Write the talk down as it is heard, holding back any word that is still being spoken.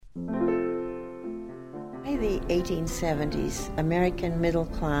the 1870s, American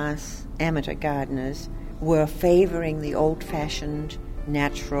middle-class amateur gardeners were favoring the old-fashioned,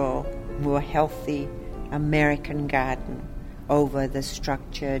 natural, more healthy American garden over the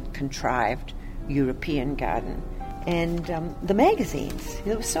structured, contrived European garden. And the magazines,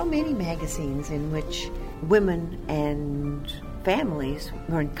 there were so many magazines in which women and families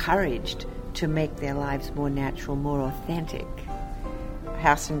were encouraged to make their lives more natural, more authentic.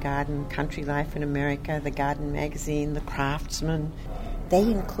 House and Garden, Country Life in America, the Garden Magazine, the Craftsman. They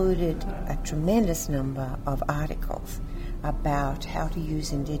included a tremendous number of articles about how to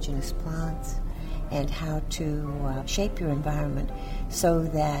use indigenous plants and how to shape your environment so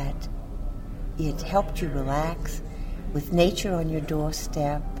that it helped you relax with nature on your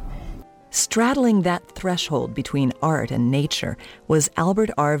doorstep. Straddling that threshold between art and nature was Albert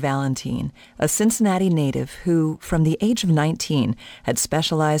R. Valentin, a Cincinnati native who, from the age of 19, had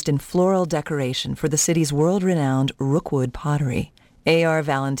specialized in floral decoration for the city's world-renowned Rookwood pottery. A.R.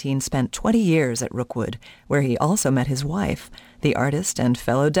 Valentin spent 20 years at Rookwood, where he also met his wife, the artist and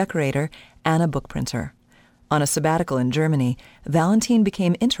fellow decorator Anna Buchprinter. On a sabbatical in Germany, Valentin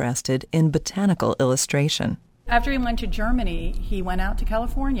became interested in botanical illustration. After he went to Germany, he went out to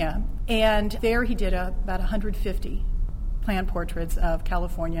California, and there he did about 150 plant portraits of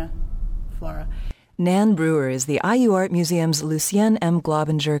California flora. Nan Brewer is the IU Art Museum's Lucienne M.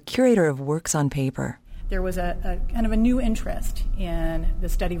 Globinger Curator of Works on Paper. There was a kind of a new interest in the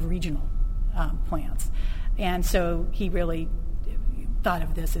study of regional plants, and so he really thought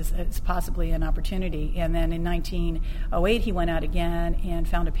of this as possibly an opportunity. And then in 1908, he went out again and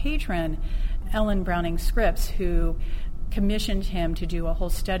found a patron, Ellen Browning Scripps, who commissioned him to do a whole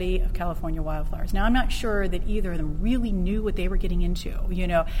study of California wildflowers. Now, I'm not sure that either of them really knew what they were getting into. You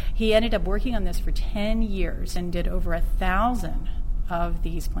know, he ended up working on this for 10 years and did over 1,000 of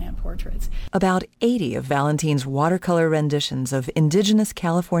these plant portraits. About 80 of Valentin's watercolor renditions of indigenous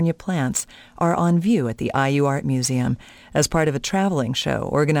California plants are on view at the IU Art Museum as part of a traveling show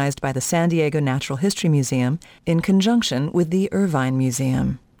organized by the San Diego Natural History Museum in conjunction with the Irvine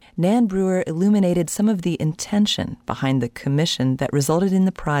Museum. Nan Brewer illuminated some of the intention behind the commission that resulted in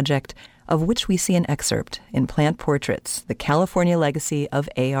the project, of which we see an excerpt in Plant Portraits, The California Legacy of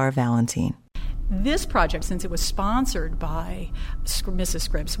A.R. Valentin. This project, since it was sponsored by Mrs.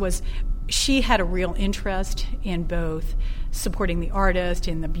 Scripps, she had a real interest in both supporting the artist,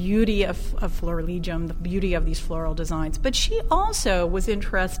 in the beauty of Florilegium, the beauty of these floral designs, but she also was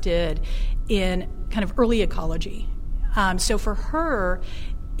interested in kind of early ecology. So for her,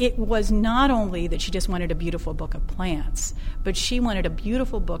 it was not only that she just wanted a beautiful book of plants, but she wanted a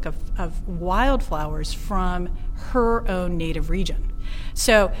beautiful book of wildflowers from her own native region.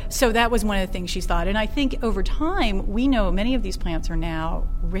 So that was one of the things she thought. And I think over time, we know many of these plants are now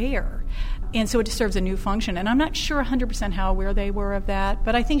rare. And so it serves a new function. And I'm not sure 100% how aware they were of that,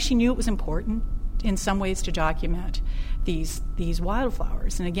 but I think she knew it was important in some ways to document these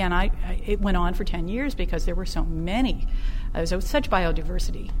wildflowers. And again, it went on for 10 years because there were so many. There was such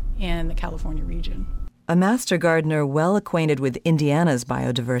biodiversity in the California region. A master gardener well acquainted with Indiana's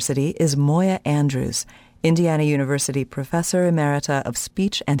biodiversity is Moya Andrews, Indiana University Professor Emerita of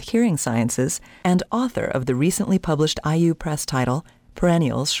Speech and Hearing Sciences and author of the recently published IU Press title,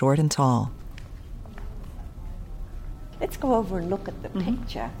 Perennials Short and Tall. Let's go over and look at the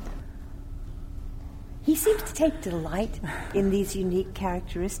picture. He seems to take delight in these unique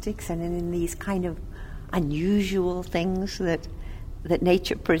characteristics and in these kind of unusual things that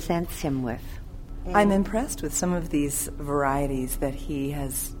nature presents him with. And I'm impressed with some of these varieties that he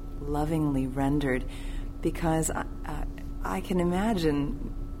has lovingly rendered, because I can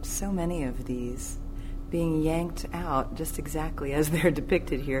imagine so many of these being yanked out just exactly as they're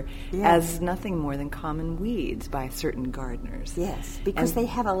depicted here, as nothing more than common weeds by certain gardeners. Yes, because they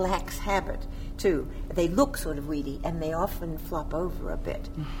have a lax habit, too. They look sort of weedy, and they often flop over a bit.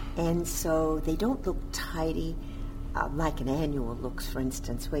 And so they don't look tidy like an annual looks, for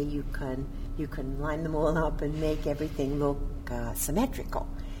instance, where you can line them all up and make everything look symmetrical.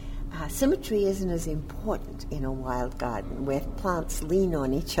 Symmetry isn't as important in a wild garden where plants lean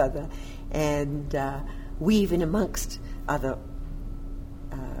on each other and weave in amongst other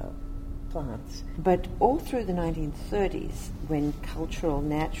plants. But all through the 1930s, when cultural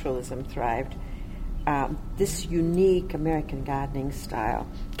naturalism thrived, this unique American gardening style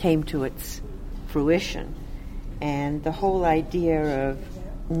came to its fruition. And the whole idea of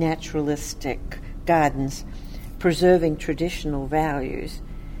naturalistic gardens preserving traditional values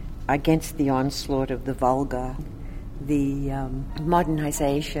against the onslaught of the vulgar, the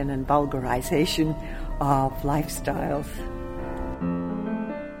modernization and vulgarization of lifestyles.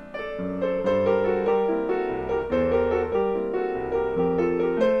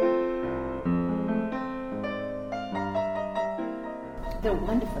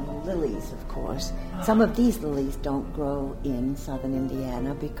 lilies, of course. Some of these lilies don't grow in southern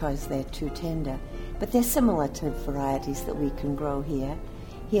Indiana because they're too tender, but they're similar to varieties that we can grow here.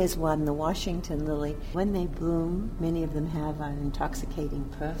 Here's one, the Washington lily. When they bloom, many of them have an intoxicating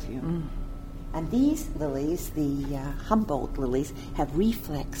perfume. And these lilies, the Humboldt lilies, have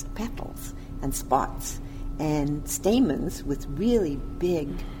reflexed petals and spots and stamens with really big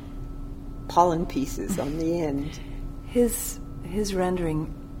pollen pieces on the end. His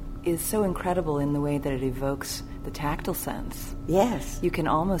rendering is so incredible in the way that it evokes the tactile sense. Yes. You can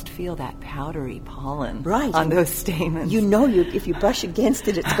almost feel that powdery pollen right. on those stamens. You know if you brush against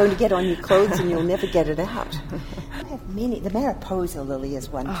it, it's going to get on your clothes and you'll never get it out. I have many. The Mariposa lily is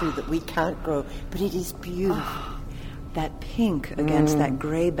one, too, that we can't grow, but it is beautiful. That pink against that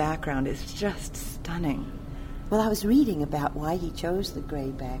gray background is just stunning. Well, I was reading about why he chose the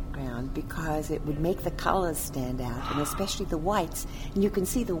gray background, because it would make the colors stand out, and especially the whites. And you can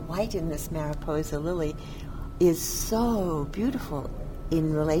see the white in this Mariposa lily is so beautiful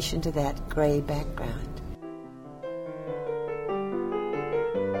in relation to that gray background.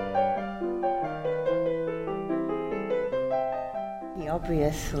 He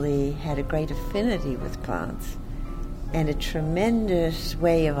obviously had a great affinity with plants and a tremendous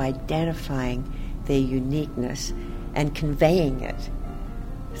way of identifying their uniqueness and conveying it,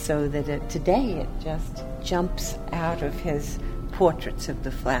 so that today it just jumps out of his portraits of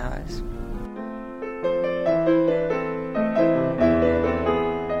the flowers.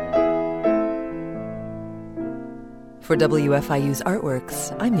 For WFIU's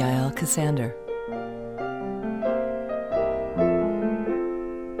Artworks, I'm Yael Cassander.